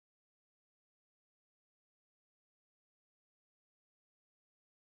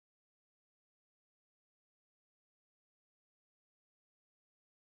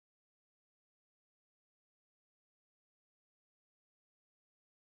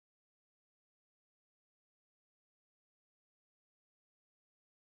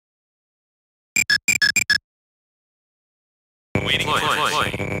Awaiting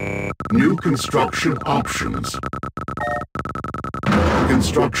deployment. New construction options.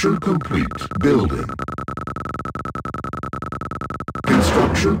 Construction complete. Building.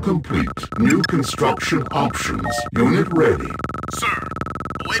 Construction complete. New construction options. Unit ready. Sir.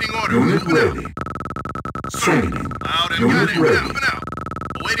 Awaiting order. Unit Moving ready. Training. Out and Unit got it. ready. Moving out.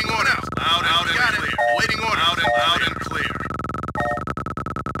 Awaiting order. Out and clear. Awaiting order. Out and clear.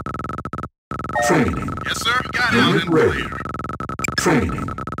 Training. Yes, sir. Got it. Unit Out and ready. clear. Training.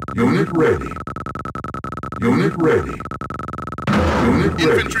 Unit ready. Unit ready. Unit ready.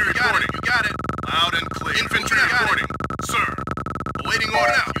 Infantry reporting. You got it. Out and clear. Infantry reporting. Sir. Awaiting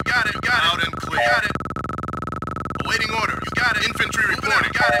order. You got it. Got it. Out and clear. Got it. Awaiting order. You got it. Infantry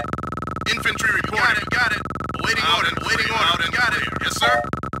reporting. Got it. Infantry reporting. Got it. Awaiting order. Awaiting order. Out and got it. Yes, sir.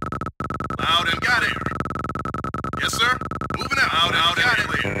 Out and got it. Yes, sir. Moving out. Out and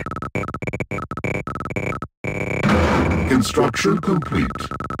clear. Construction complete.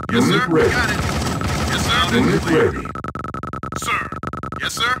 Yes, Unit sir. ready. Got it. Yes, sir. Out and Unit clear. ready. Sir.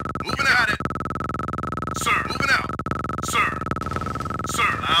 Yes, sir. Moving out. Sir. Moving out. Sir. Sir.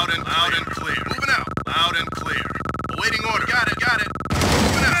 Out and clear. Moving out. Loud and clear. Awaiting order. Got it. Got it.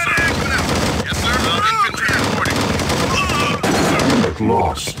 Moving out. Sir. Moving out. Yes, sir. Out infantry reporting. Unit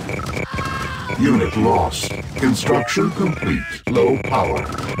lost. Unit lost. Construction complete. Low power.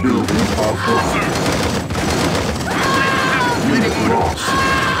 Building offline. Unit lost.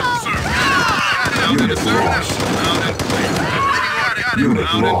 Sir. Got it. Unit Sir. lost. Loud and clear. Awaiting order. Got it. Unit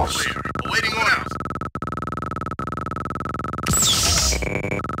Loud and lost. clear. Awaiting order.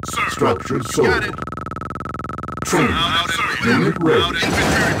 Sir. Structure Got sold. it. Training. Out and clear. Unit ready. Out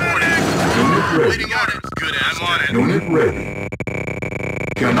infantry reporting. Unit ready. Waiting on it. Good as I'm on it. Unit ready.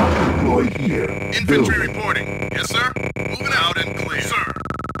 Cannot deploy here. Infantry Building. reporting. Yes, sir. Moving out and clear. Sir.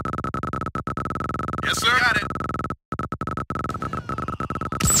 Yes, sir. Got it.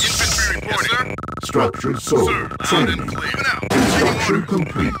 Infantry reporting. Yes, sir. Structure sold. Sir. Out Training. and clear. Moving out. Construction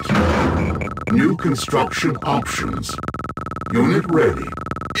complete. New construction options. Unit ready.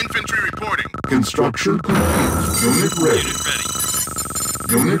 Infantry reporting. Construction complete. Unit ready. Unit ready.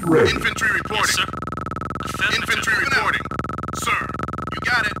 Unit ready. Infantry Yes, reporting. sir. Affirmative. Infantry reporting. Sir. You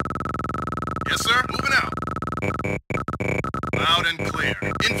got it. Yes, sir. Moving out. Loud and clear.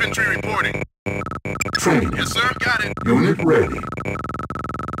 Infantry reporting. Training. Yes, sir. Got it. Unit ready.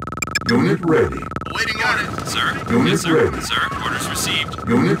 Unit ready. Awaiting order. Sir? Unit Yes, sir. ready. Sir, orders received.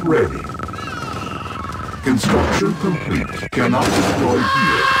 Unit ready. Construction complete. Cannot deploy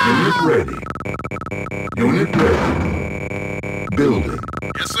here. Unit ready. Unit ready. Building.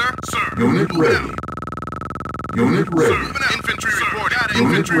 Yes, sir. Sir. Unit Moving ready. out. Unit Sir, ready. moving out. Infantry reporting. Got it. Unit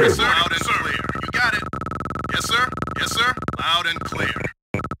Infantry ready. sir. Loud and clear. You got it. Yes, sir. Yes, sir. Loud and clear.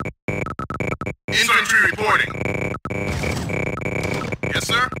 Infantry reporting. Yes,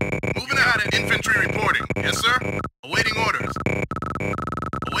 sir. Moving out. Got it. Infantry reporting. Yes, sir. Awaiting orders.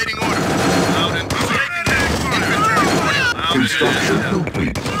 Awaiting orders. Loud and clear. Infantry reporting. Loud Construction and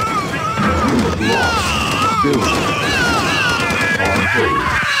complete. Unit lost. Building. On hold.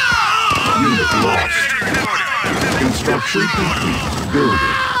 Unit lost. Infantry reporting. Construction complete.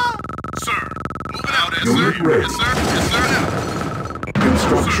 Building. Sir. Moving out. Yes, Unit sir. ready. Yes, sir. Yes, sir. Now.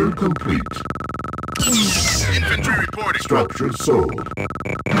 Construction complete. Infantry reporting. Structure sold.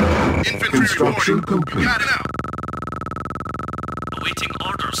 Infantry Construction reporting. complete. You got it now. Awaiting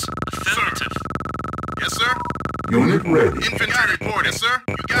orders. Affirmative. Yes, sir. Unit ready. Infantry reporting. Yes, sir.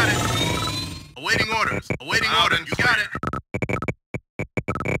 You got it. Awaiting orders. Awaiting orders. You got it.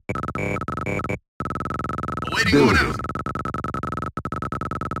 Awaiting Building. orders.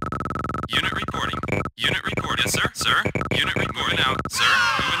 Unit reporting. Unit report. Yes, sir. Sir. Unit reporting out. Sir.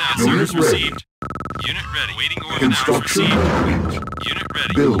 Moving out. Unit Orders ready. received. Unit ready. Waiting orders Construction received. complete. Unit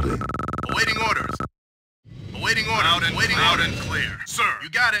ready. Building. Awaiting orders. Awaiting orders. Out and clear. Sir. You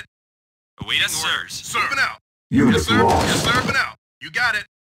got it. Awaiting Yes, sir. orders. Sir. Moving out. Unit Yes, sir. Yes, lost. sir. Moving out. You got it.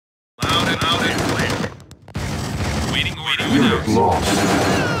 Loud and clear. Waiting order. Unit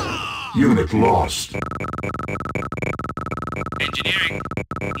lost. Unit lost. Engineering.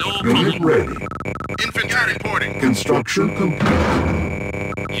 No Unit problem. ready. Infantry reporting. Construction complete.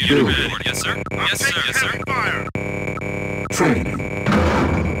 Unit Building. ready. Yes, sir. Yes, sir. Yes, sir. Fire. Training.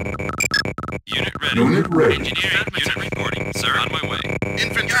 Unit ready. Unit ready. Engineering. Unit reporting. Sir, on my way.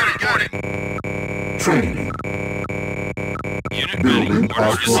 Infantry reporting. Training. Unit Building ready.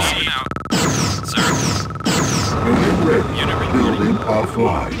 Orders offline. received out. Sir. Unit ready. Unit reporting. Building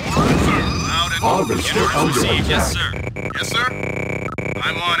offline. Sir. Loud and Harvester Orders under received. Yes, attack. sir. Yes, sir.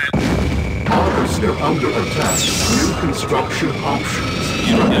 I'm on it. Harvester under attack. New construction options.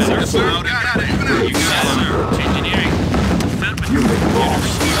 Yes, sir. Structure Sir. sold. Got it. You got it, sir. Engineering. Affirmative. Unit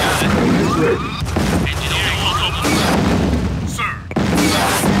lost. Unit ready. Engineering, no problem. Sir.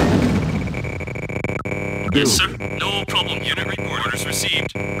 Yes, sir. Building. No problem. Unit report. Orders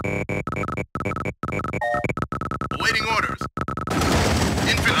received. Awaiting orders.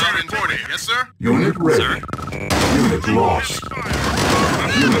 Infantry reporting. Yes, sir. Unit ready. Sir. Unit lost.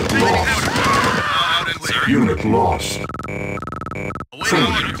 Unit lost. Out and clear. Unit lost.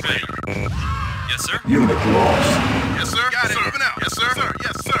 Awaiting orders. Unit ready. Yes, sir. Unit lost. Yes, sir. Got it. Moving out. Yes, sir. Sir.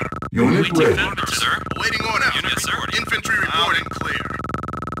 Yes, sir. Unit Waiting ready. affirmative, sir. Awaiting order. Unit Yes, sir. reporting. Infantry reporting. Clear.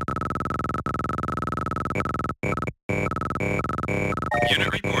 Unit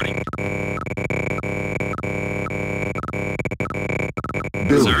reporting.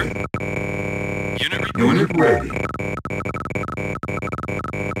 Building. Unit reporting. Unit ready.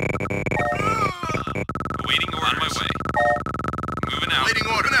 Awaiting orders. On my way. Moving out. Awaiting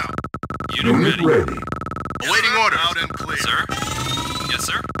order. Now. Unit Unit ready. ready. Awaiting orders. Out and clear. Sir. Yes,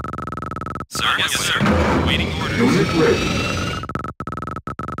 sir. Sir. Yes, sir. Awaiting orders. Unit ready.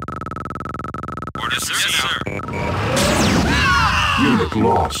 Orders, sir. Yes, sir. Unit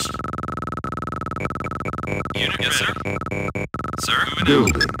lost. Unit yes, sir. Sir. Moving out.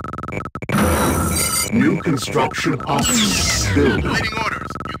 Building. New construction options. Building. Awaiting orders.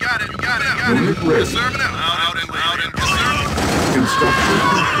 You got it. You got it. You got it. Unit ready. Yes, sir. Now. Out and clear. Out and clear. Construction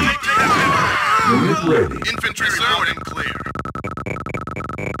complete. Unit ready. Infantry reporting. Clear.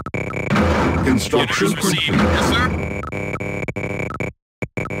 Construction Unit received. complete. Yes, sir.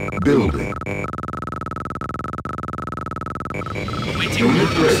 Building. Awaiting Unit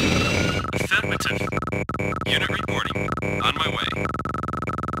orders. ready. Affirmative. Unit reporting. On my way.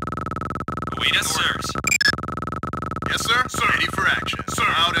 Awaiting orders. Yes, sir. Sir. Ready for action. Sir.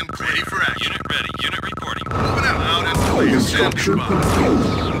 Out and clear. Ready for action. Unit ready. Unit reporting. Moving out. Out and clear. Construction Standing by.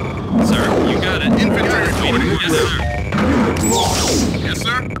 complete. Sir, you got it. Infantry reporting. Unit Yes, ready. sir. Unit lost. Yes,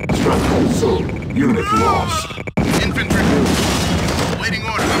 sir. Structural zone. Unit lost. Infantry. Awaiting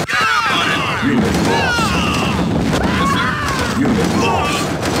order. Got it. Unit lost. Yes, sir. Unit lost.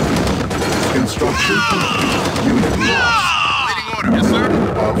 Construction complete. Unit lost. Awaiting order. Yes, sir.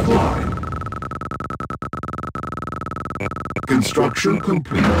 Offline. Construction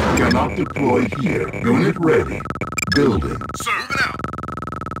complete. Cannot deploy here. Unit ready. Building. Sir. Moving out.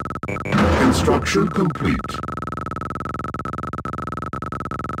 Construction complete.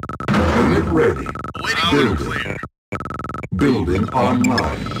 Unit ready. Awaiting order. Building. Clear. Building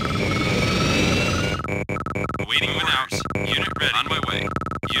online. Awaiting out. Unit ready. On my way.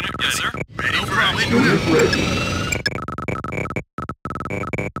 Unit yes, sir. Ready for action. Unit ready.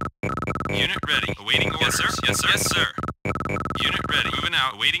 Unit ready. Awaiting orders. Yes, sir. Yes, sir. Yes, sir. Unit ready. Moving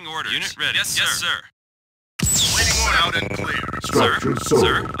out. Awaiting orders. Unit ready. Yes, sir. Yes, sir. Awaiting order. Out and clear. Structure Sir. Sir. sold.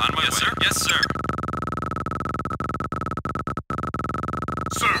 On my yes, way. Sir. Yes, sir.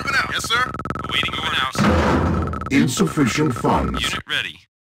 Sir. Moving out. Yes, sir. Awaiting moving out. Insufficient funds. Unit ready.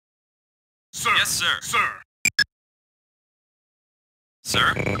 Sir. Yes, sir. Sir.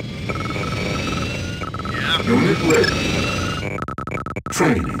 Sir. Yeah. Unit ready.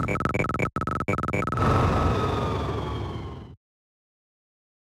 Training.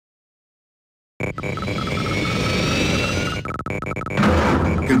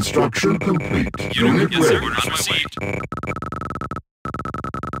 Construction complete. Unit yes, sir. ready. Orders received.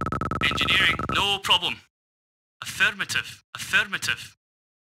 Engineering, no problem. Affirmative. Affirmative.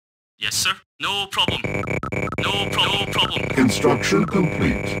 Yes, sir. No problem. No problem. No problem. Construction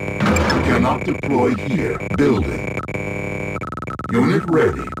complete. Cannot deploy here. Building. Unit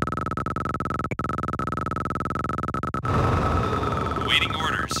ready. Awaiting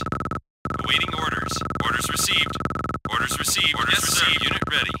orders. Awaiting orders. Orders received. Orders received. Orders yes, received. Sir. Unit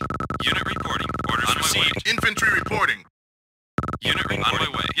ready. Unit reporting. Orders on received. Infantry reporting. Unit reporting.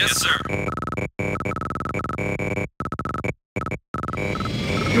 On my way. Yes, sir.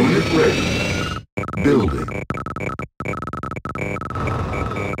 Unit ready. Building.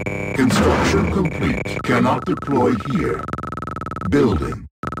 Construction complete. Cannot deploy here. Building.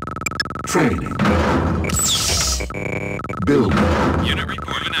 Training. Building. Unit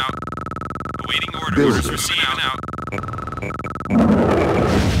reporting out. Awaiting orders. Building. Orders received out.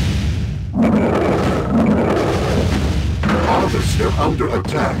 Harvester under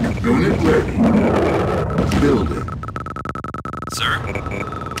attack. Unit ready. Building. Sir. Unit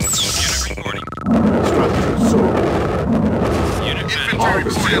reporting. Structure sold. Unit ready. Infantry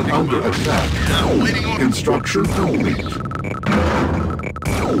Harvester reporting. under attack. Awaiting order. Construction complete.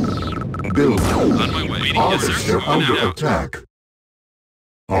 Building. On my way. Waiting. Yes, sir. Harvester Moving under out. attack.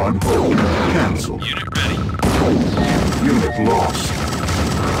 On hold. Cancel. Unit ready. Unit lost.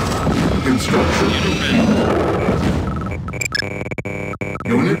 Construction Unit complete. ready.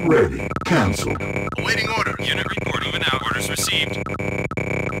 Unit ready. Cancelled. Awaiting order. Unit report. Moving out. Orders received.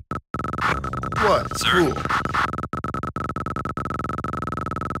 What? Sir. Cool.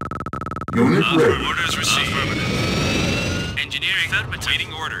 Unit ready. Orders received. Engineering.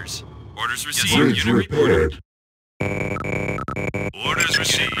 Waiting orders. Orders received. Bridge Unit repaired. Orders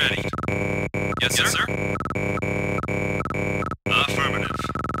received. Ready. Yes, sir. Affirmative.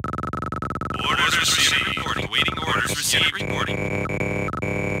 Orders received. Reporting. Waiting orders received. Unit reporting.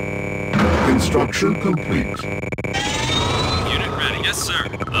 Construction complete. Unit ready. Yes, sir.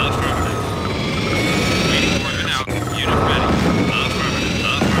 Affirmative. Waiting order now. Unit ready.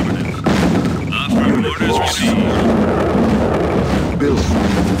 Affirmative. Affirmative. Unit Orders lost. received. Building.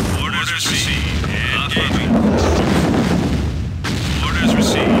 Orders received. Engaging. Orders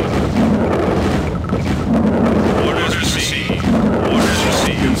received. Orders received. Orders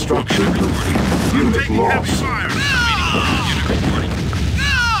received. Construction complete. Unit Taking heavy lost. fire. Unit reporting.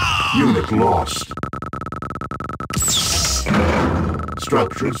 Unit lost.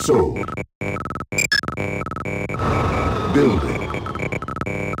 Structure sold. Building.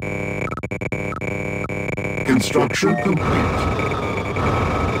 Construction complete.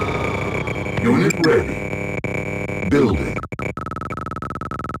 Unit ready. Building.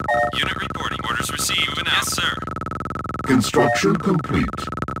 Unit reporting. Orders received. Moving out. Yes, sir. Construction complete.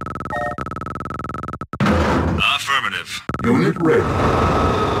 Affirmative. Unit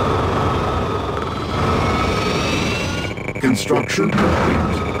ready. Construction complete.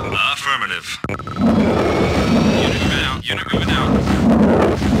 Affirmative. Unit moving out. Unit moving out.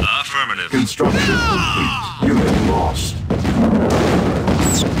 Affirmative. Construction complete. Unit lost.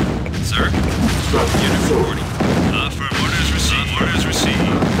 Sir. Structure Unit sold. reporting. Affirmative. Orders received. Orders received.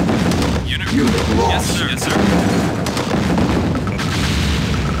 Unit Unit reporting. lost. Yes, sir. Yes, sir.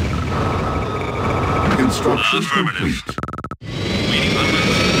 Construction Affirmative. complete. Waiting on my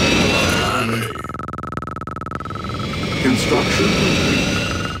Construction complete.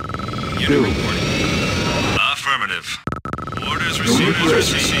 unit Building. reporting. Affirmative. Orders Unit received.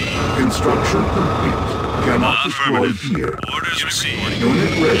 Orders ready. received. Construction complete. Cannot deploy Affirmative. here. Orders received.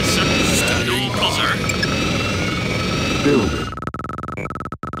 Unit ready. Sir. Standing call, sir. Building.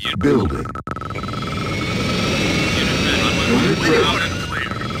 Building. Unit ready. On my way. Unit Waiting ready. out and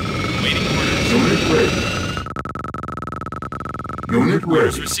clear. Waiting orders. Unit ready. Unit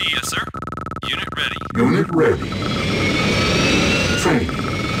Orders ready. received. Yes, sir. Unit ready. Unit ready. Training.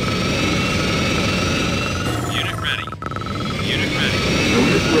 Unit ready. Unit ready.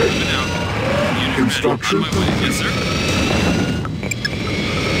 Unit ready. Moving out. Unit Construction ready. On my way. Yes, sir.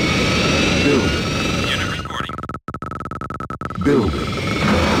 Building. Unit reporting. Building.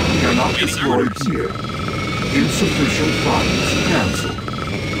 Cannot Yes, sir. deploy here. Insufficient funds. Cancel.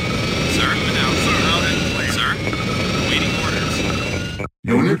 Sir. Moving out. Sir, out and clear. Sir. Waiting orders.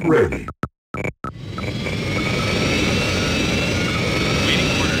 Unit ready. Waiting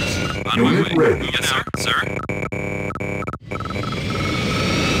orders. On Unit my way. ready. Moving out. Sir.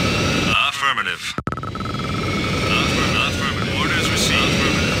 Affirmative. Affirmative. Orders received.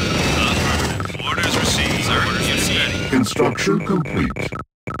 Affirmative. Orders received. Sir. Orders received. Construction complete.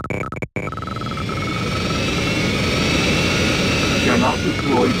 Cannot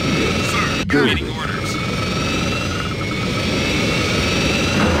deploy here. Waiting Building. orders.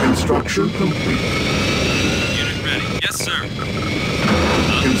 Construction complete. Unit ready. Yes, sir.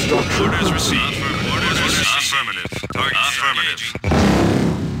 Construction Orders complete. received. Orders received. Affirmative. Target affirmative.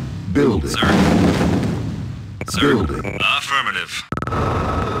 Building. Sir. Sir. Building. Affirmative.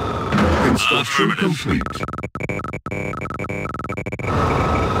 Construction Affirmative. complete.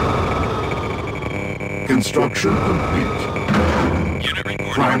 Construction complete. Unit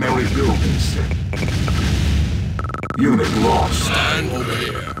reporting. Primary building set. Unit lost. Stand over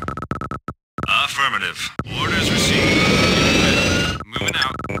here. Affirmative. Orders received. Unit ready. Moving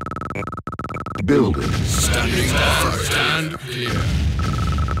out. Building. Standing by. Stand clear.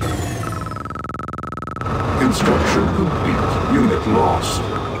 Construction complete. Unit lost.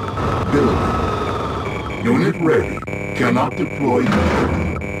 Building. Unit ready. Cannot deploy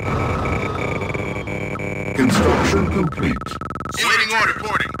here. Construction complete. Awaiting order.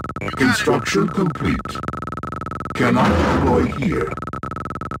 Reporting. You got it. Construction complete. Cannot deploy here.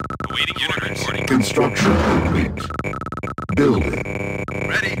 Awaiting unit reporting. Construction complete. Building.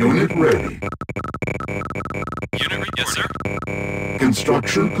 Ready. Unit ready. Unit yes, sir.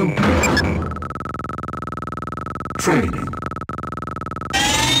 Construction complete. Training.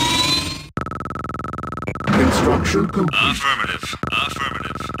 Construction complete. Affirmative.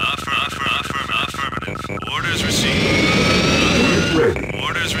 Affirmative. Affirmative. Orders received. Unit ready.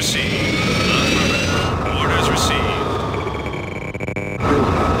 Orders received. Affirmative. Orders received.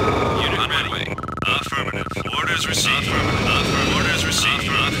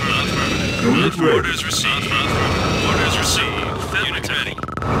 Unit ready. Orders received. Orders received. Unit ready.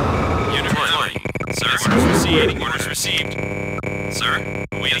 Unit ready. Sir, orders received. Orders received. Sir,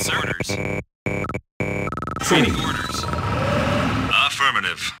 awaiting orders. Awaiting orders.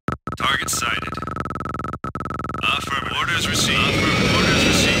 Affirmative. Target sighted. Affirmative. Orders received. Orders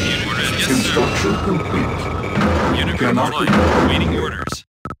received. Unit ready. Yes, Construction sir. complete. Unit Cannot ready. deploy. Awaiting orders.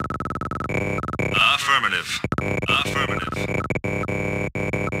 Affirmative. Affirmative.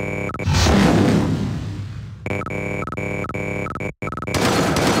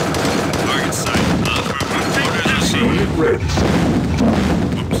 Target sight. Affirmative. Orders received. Unit ready.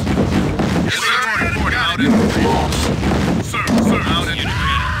 Yes, sir. Report out and Unit lost. Sir, sir. Out and Unit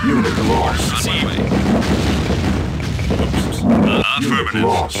ready. Unit lost. On my way. Unit Affirmative.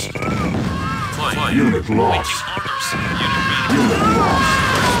 lost. Flying. Unit lost. Waiting orders. Unit ready. Unit lost.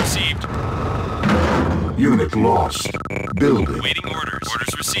 Received. Unit lost. Building. Waiting orders.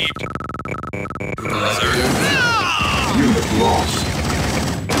 Orders received. Sir. Unit lost.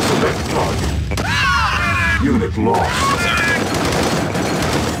 Select target. Unit lost.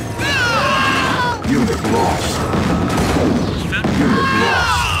 Unit lost. Unit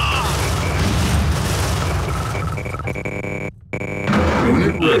lost.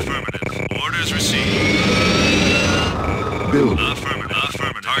 Unit ready. Affirmative. Orders received. Building. Affirmative.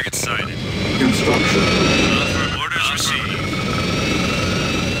 Affirmative. Target sighted. Construction. Affirmative. Orders received.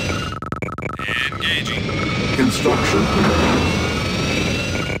 Engaging. Construction complete.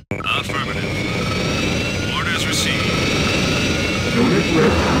 Affirmative. Orders received. Unit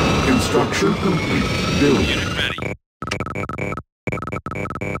ready. Construction complete. Building. Unit ready.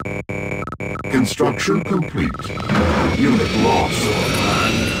 Construction complete. Unit lost.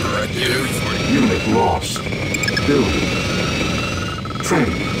 Unit reporting. Unit lost. Building.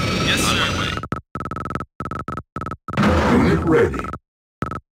 Training. Yes, sir. On my way. Unit ready.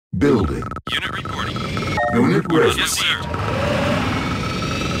 Building. Unit reporting. Unit ready. Yes, sir.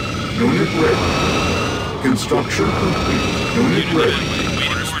 Unit ready. Construction complete. Unit Unit ready. ready.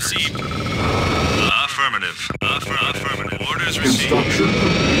 Orders received. Affirmative. Affirmative. Orders received. Construction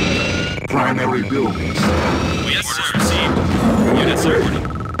complete. Primary buildings. Yes, sir. Received. Units Unit reporting.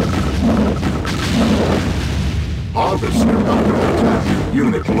 ready. Harvester under attack.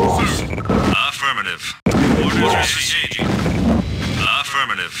 Unit lost. Affirmative. Unit Orders lost. received.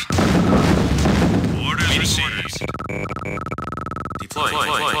 Affirmative. Orders received. Deploying.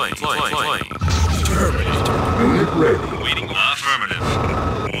 Deploying. Unit ready. Waiting. Affirmative.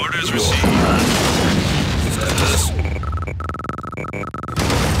 Orders received.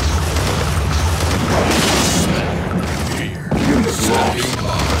 Unit lost.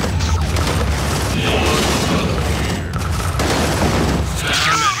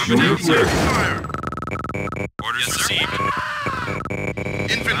 Unit ready. fire. Orders received.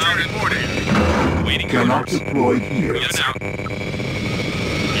 Infantry reporting. Waiting Cannot orders. deploy here. Units out.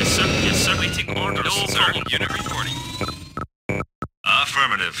 Yes, sir. Yes, sir. Waiting orders. No problem. Unit reporting.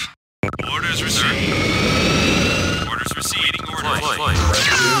 Affirmative. Orders received. Orders received. Orders.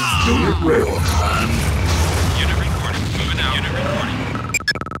 Unit ready. Unit reporting. Moving out. Unit reporting.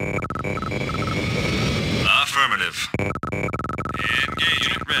 Affirmative. Engage.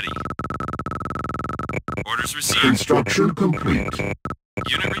 Unit ready. Orders received. Construction complete.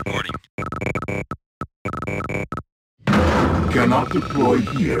 Unit reporting. Cannot deploy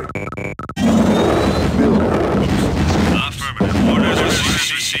here. Building. Affirmative. Orders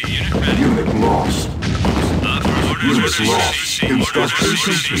received. Unit ready. Unit lost. Affirmative. Orders Unit received. lost. Construction Orders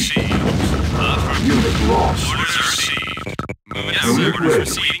complete. received. Affirmative. Unit lost. Orders received. Moving out. Unit Orders ready.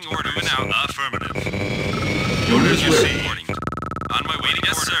 receiving. Orders. Moving out. Affirmative. Unit Orders ready. received. On my way.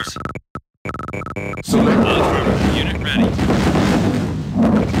 Yes, sir. Select Affirmative. Unit ready.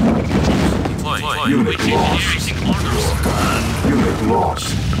 Deploy. Unit lost. Orders. Unit lost.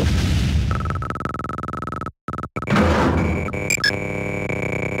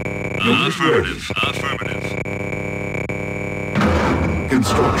 Unit Affirmative. Affirmative.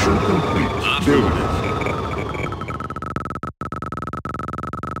 Construction complete. Building.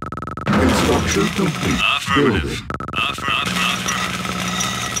 Construction complete. Affirmative. Building. Affirmative.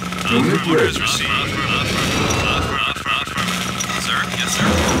 Unit Orders ready. received. Affirmative. Sir? Yes, sir.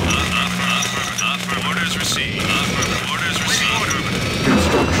 Affirmative. Orders received. Affirmative. Orders received.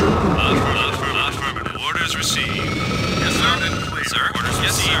 Construction complete. Affirmative. Orders received. Yes, sir. Sir? Orders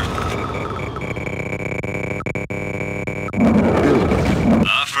yes, received. Building.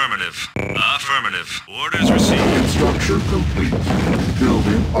 Affirmative. Affirmative. Orders received. Construction complete.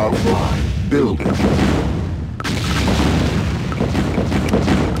 Building offline. Building.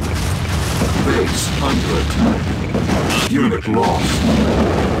 Base under attack. Unit lost.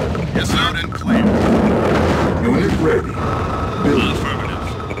 Yes, loud and clear. Unit ready. Building. Affirmative.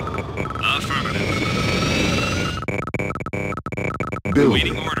 Affirmative. Building.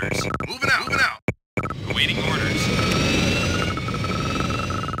 Awaiting orders. Moving out, moving out. Awaiting orders.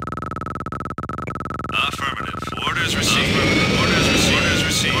 Affirmative. Orders received. Orders received. Orders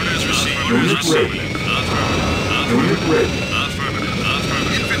received. Orders received. Orders Unit received. ready. Affirmative. Unit ready. Affirmative.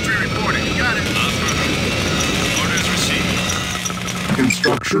 Affirmative. Infantry reporting. You got it. Affirmative. Orders received.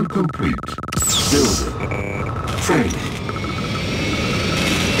 Construction complete. Building. Training.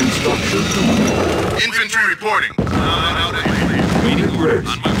 Construction complete. Infantry reporting. Loud and clear. Unit ready.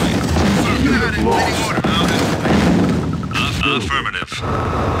 On my way. Unit Waiting lost. order. Loud and clear. Affirmative.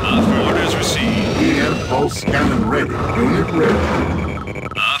 Orders received. EM pulse cannon ready. Unit ready.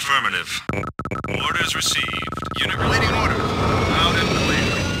 Affirmative. Orders received. Unit Waiting order. Loud and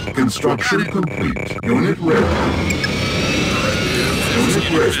clear. Construction complete. Unit ready. Unit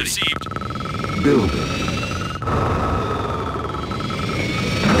Unit ready. received. Building.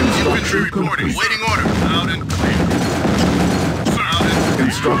 Infantry Construction reporting. complete. Waiting order. Loud and clear. Loud and clear.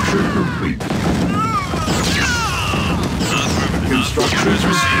 Construction complete. Affirmative. Construction Orders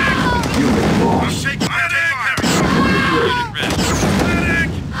received. complete. Unit lost. Take fire. Unit ready. Unit ready.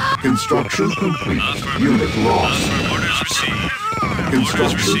 Construction complete. Affirmative. Unit lost. Orders received. Orders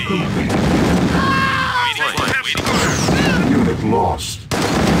Construction received. complete. Waiting order. Unit lost.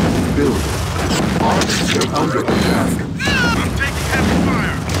 Building. Officer under attack. I'm taking heavy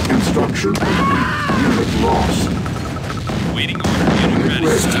fire. Construction complete. Unit lost. Waiting order. Unit Unit ready.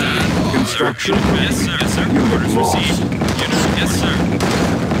 ready. Construction Yes, complete. sir. Yes, sir. Unit Orders lost. received. Unit. Yes, sir.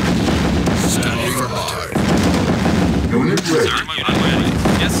 Standing by. Unit Sir, ready. unit ready.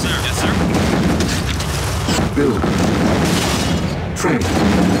 Yes, sir. Yes, sir. Building. Training.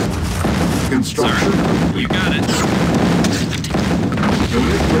 Construction You complete. got it.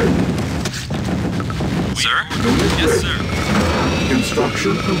 Unit ready. Sir? Unit Yes, ready. sir.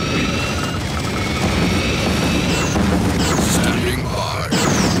 Construction complete. Standing by.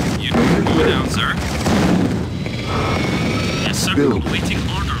 You Unit move ready. down, sir. Yes, sir. Build. Waiting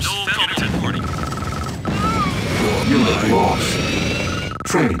orders. No unit reporting. Unit lost.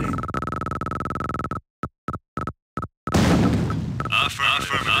 Training.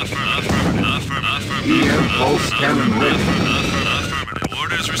 EM pulse cannon ready. Affirmative.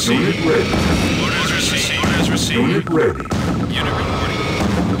 Orders received. Unit ready. Orders received. Orders received. Unit ready. Unit reporting.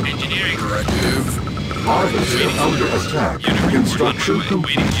 Engineering. Directive. Harvester under attack. Unit reporting. Construction On my way.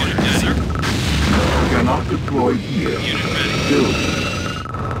 complete. Waiting unit. Yes, sir. Cannot deploy here. Unit ready. Building.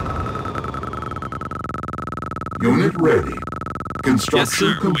 Unit ready. Yes, Construction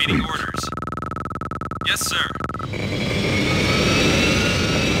sir. complete. Waiting orders. Yes, sir.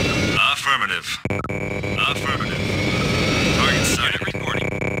 Affirmative. Affirmative. Target sighted. Reporting.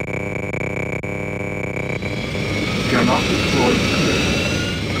 Cannot deploy here.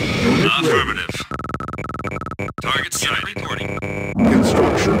 Unit ready. Affirmative. Target sighted. Reporting.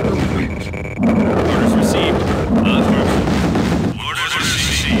 Construction complete. Orders received. Affirmative. Orders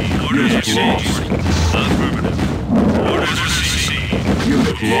received. Orders Unit received. lost. Affirmative. Orders received.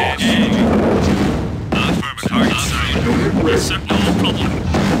 Unit lost. Affirmative. Target sighted. Unit Yes, ready. sir. No problem.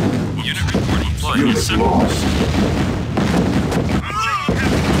 Unit reporting. Yes, Unit sir. lost.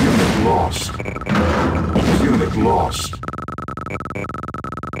 Unit lost. Unit lost.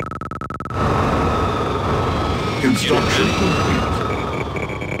 Construction complete.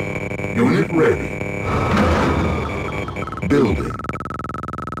 Unit ready. Building.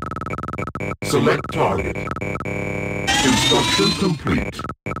 Select target. Construction complete.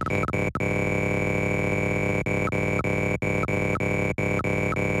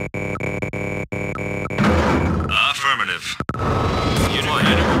 Affirmative. Unit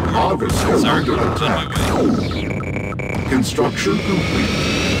ready. Harvester Sir, under on my attack. way. Construction complete.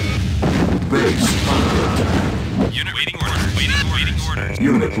 Base under attack. Unit waiting orders. Waiting orders.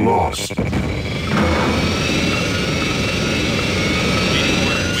 Unit lost. Waiting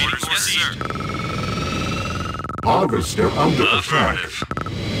orders. Yes, sir. Harvester under attack. Affirmative.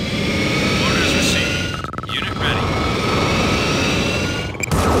 Orders received. Unit ready.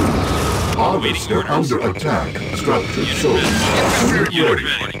 Harvester Waiting orders. under attack. Structure Unit sold. ready. Unit Unit ready. ready.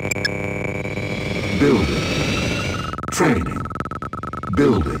 Building. Training.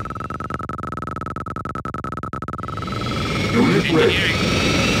 Building. Unit ready. Engineering.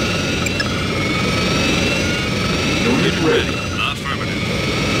 Unit ready. Affirmative.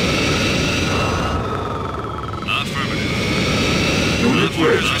 Affirmative. Unit Orders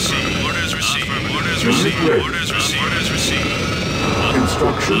ready. received. Orders received. Orders Unit received. ready. Orders received. Orders received.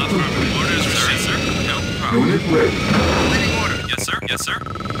 Construction Affirmative. complete. Orders received. Sir. No problem. Unit ready. Waiting order. Yes, sir. Yes, sir.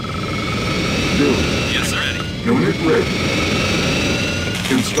 Building. Yes, sir. Ready. Unit ready.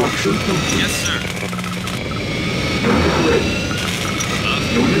 Construction complete. Yes, sir. Unit ready.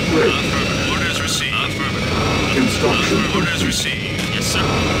 Unit ready. Affirmative. Orders received. Affirmative. Construction Orders complete. received. Yes, sir.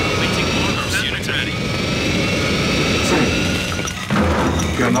 Waiting orders. Unit ready.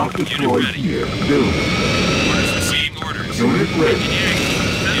 Training. Cannot deploy ready. here. Building. Orders received. Orders. Unit ready. Engineering.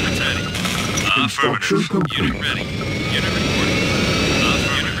 Unit ready. Construction Affirmative. complete. Unit ready. Unit reporting.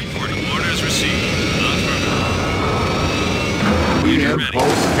 Unit reporting. Orders received. Affirmative. We Unit have ready.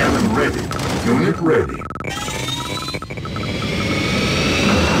 pulse cannon ready. Unit ready.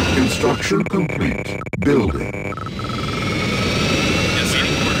 Construction complete. Building. Yes, sir.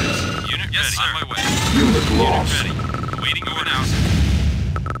 Orders. Unit ready. On my way. Unit Unit lost. ready. Waiting orders out.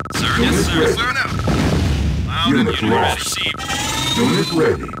 Sir. Unit Yes, sir. ready. Sir, now. Loud Unit and clear. lost. Received. Unit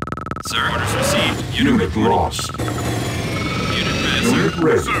ready. Sir. Orders received. Unit reporting. lost. Unit ready, Unit sir.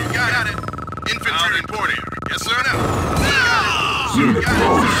 ready. Sir, got it. Infantry reporting. Yes, sir, now. Unit Got it.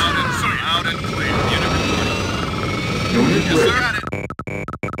 lost. Loud and, sir, loud and clear. Unit reporting. Unit Yes, sir, ready. got it.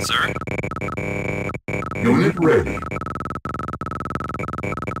 Sir. Unit ready.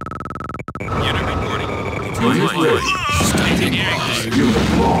 Unit reporting. Unit ready. Engineering. Unit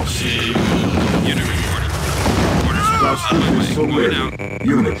lost. Unit reporting. Orders Cluster on my way. missile Moving ready. out.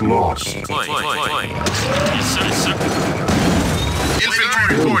 Unit lost. Flying. Yes, sir. Yes, sir.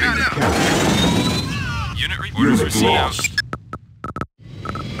 Infantry Building reporting. captured. Unit orders Unit received. lost.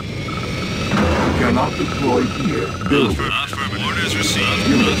 Cannot deploy here. Building. Affirmative. Orders received.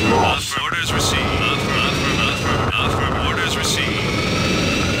 Unit lost. Orders received. Affirmative. Orders received.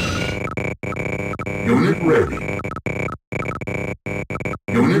 Unit ready.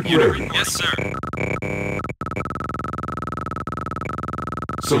 Unit ready. Yes, sir.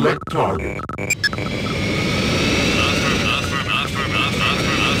 Select target.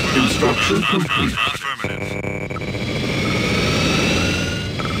 Construction complete. Affirmative.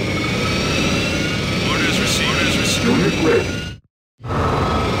 Orders received. Orders received. Unit ready.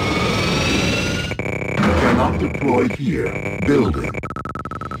 Cannot deploy here. Building.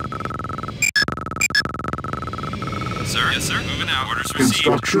 Sir. Yes, sir. Moving out. Orders received.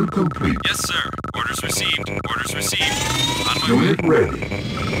 Construction complete. Yes, sir. Orders received. Orders received. On my Unit way. ready.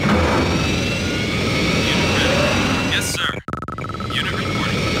 Unit ready. Yes, sir. Unit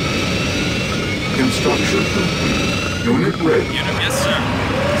reporting. Construction complete. Unit ready. Unit. Yes, sir.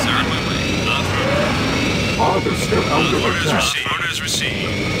 Sir, on my way. Affirmative. Harvester under Orders attack. received. Orders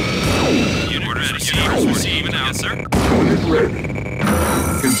received. Unit ready. Orders received. Moving out. Yes, sir. Unit ready.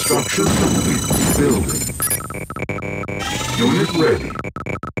 Construction complete. Building. Unit ready.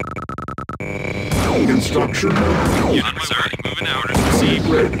 Construction complete. Unit ready. Moving out. Orders received.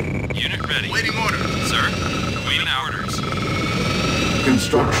 Unit ready. Unit ready. Waiting order. Sir. Waiting orders.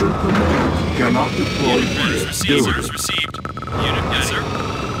 Construction complete. Cannot deploy Unit orders here. received. Building. Orders received. Unit. Yes, sir.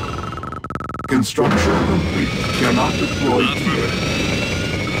 Construction complete. Cannot deploy here.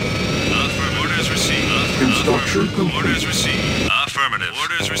 Affirmative. Orders received. Construction complete. Orders received. Affirmative.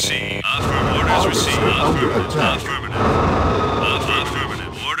 Orders received. Affirmative. Orders received. Harvester under attack. Affirmative.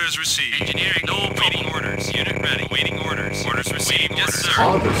 Affirmative. Orders received. Engineering. No waiting orders. Unit ready. Waiting orders. Orders received. Yes, sir.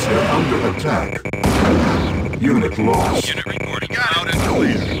 Harvester under attack. Unit lost. Unit reporting. Loud and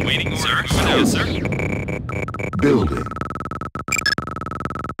clear. Waiting orders. Moving out. Yes, sir. Building.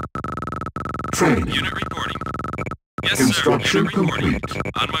 Training. Unit reporting. Yes, Construction sir. Unit reporting.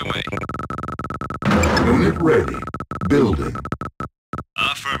 complete. On my way. Unit ready. Building.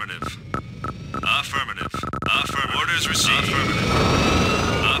 Affirmative. Affirmative. Affirmative. Orders received.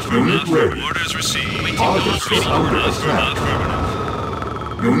 Affirmative. Unit Affirmative. ready. Orders received. Waiting Harvester orders. under Orders. attack.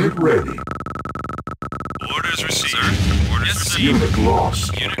 Affirmative. Unit ready. Orders received. Sir. Orders Unit received.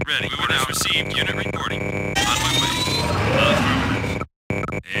 lost. Unit ready. Orders received. Unit reporting. On my way. Affirmative.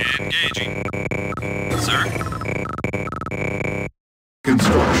 Engaging. Sir.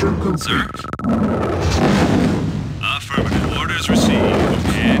 Construction Sir. complete. Affirmative. Orders received.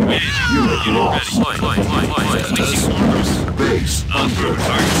 Engaging. Unit lost. Ready. Placing orders. Base under Affirmative.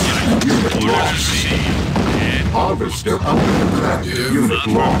 attack. Target unit. Unit Orders lost. received. Harvester under attack. Unit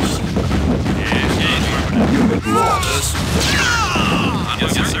lost. Engaging. Unit lost.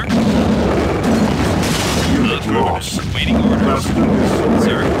 Yes, yes, sir. Unit lost. Waiting orders. Cluster missile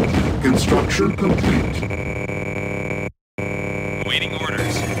Sir. ready. Construction complete. Waiting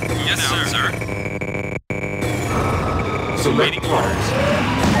orders. Yes, sir. Select Waiting target.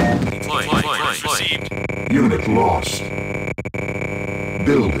 Flight. Orders received. Unit lost.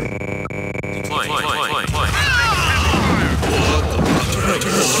 Building. Flight.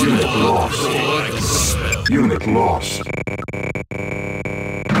 Unit lost. Unit lost.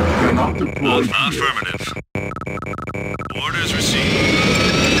 Cannot deployed here. Affirmative. Orders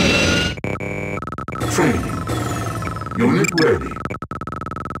received. Training. Unit ready.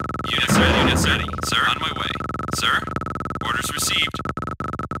 Units ready. Units ready. Sir, on my way. Sir, orders received.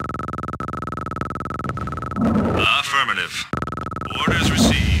 Affirmative. Orders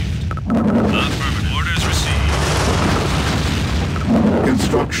received. Affirmative. Orders received.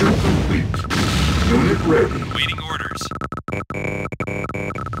 Construction complete. Unit ready. Waiting orders.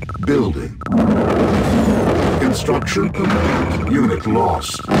 Building. Construction complete. Unit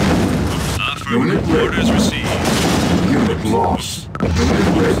lost. Affirmative. Unit ready. Orders received. Unit lost.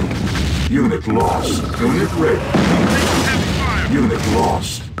 Unit ready. Unit lost. Unit ready. Heavy fire. Unit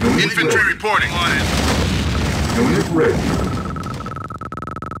lost. Unit Infantry ready. reporting on it. Unit ready.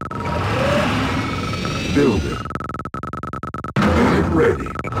 Building. Unit ready.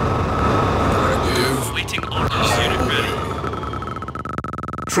 Negative. Waiting orders. Unit ready.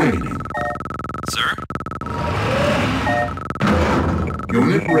 Training. Sir,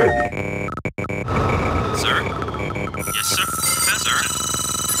 Unit ready. sir. Yes, sir. Yes, sir.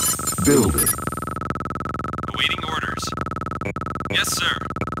 Building. Awaiting orders. Yes, sir.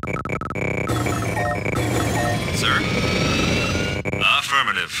 Sir?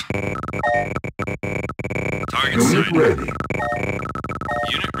 Affirmative. Target Unit sighted. ready.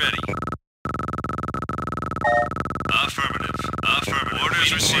 Unit ready. Affirmative. Affirmative. Orders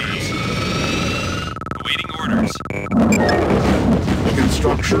received. Awaiting orders.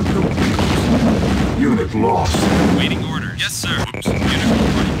 Construction complete. Unit lost. Awaiting orders. Yes, sir. Oops. Unit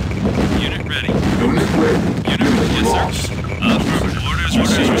reporting. Unit ready. Unit ready. Unit ready. Yes, lost. sir. Affirmative. Orders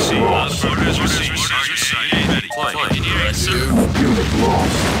received. Lost. Orders received. Target sighted. Ready. Engineering, sir. Unit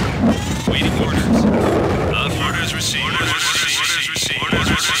lost. Waiting orders. Orders received. Orders received. Orders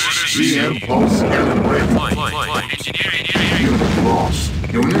received. EM pulse cannon ready. Flight. Engineering. Unit lost.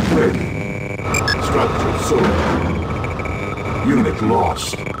 Unit ready. Structure sold. Unit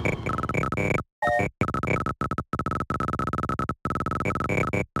lost.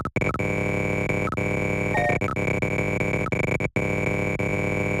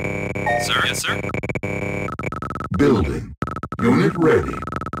 Sir. Yes, sir. Building. Unit ready.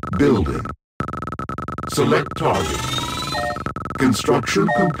 Building. Select target. Construction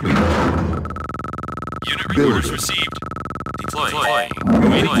complete. Unit Building. orders received. Deploying. Unit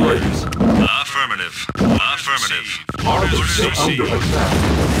Waiting ready. orders. Affirmative. Affirmative. Orders Target under received. attack.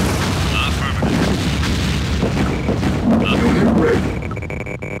 Affirmative. Unit ready.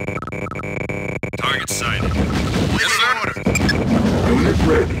 Target sighted. Yes, sir. Unit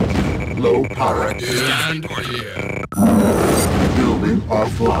ready. Low power. And here. Building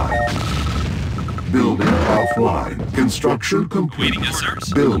offline. Building offline. Construction complete. Waiting, yes, sir.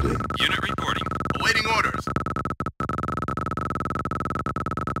 Building. Unit reporting. Awaiting orders.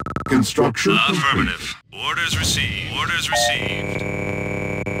 Construction complete. Affirmative. Orders received. Orders received.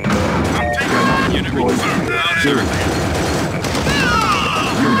 I'm taking Unit Deployed. reporting. Building.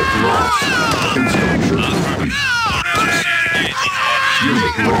 Unit lost. Construction complete. Orders received.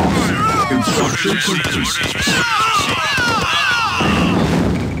 Unit lost. Construction Orders received. complete. Orders received.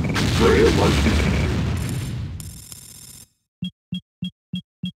 Player was defeated.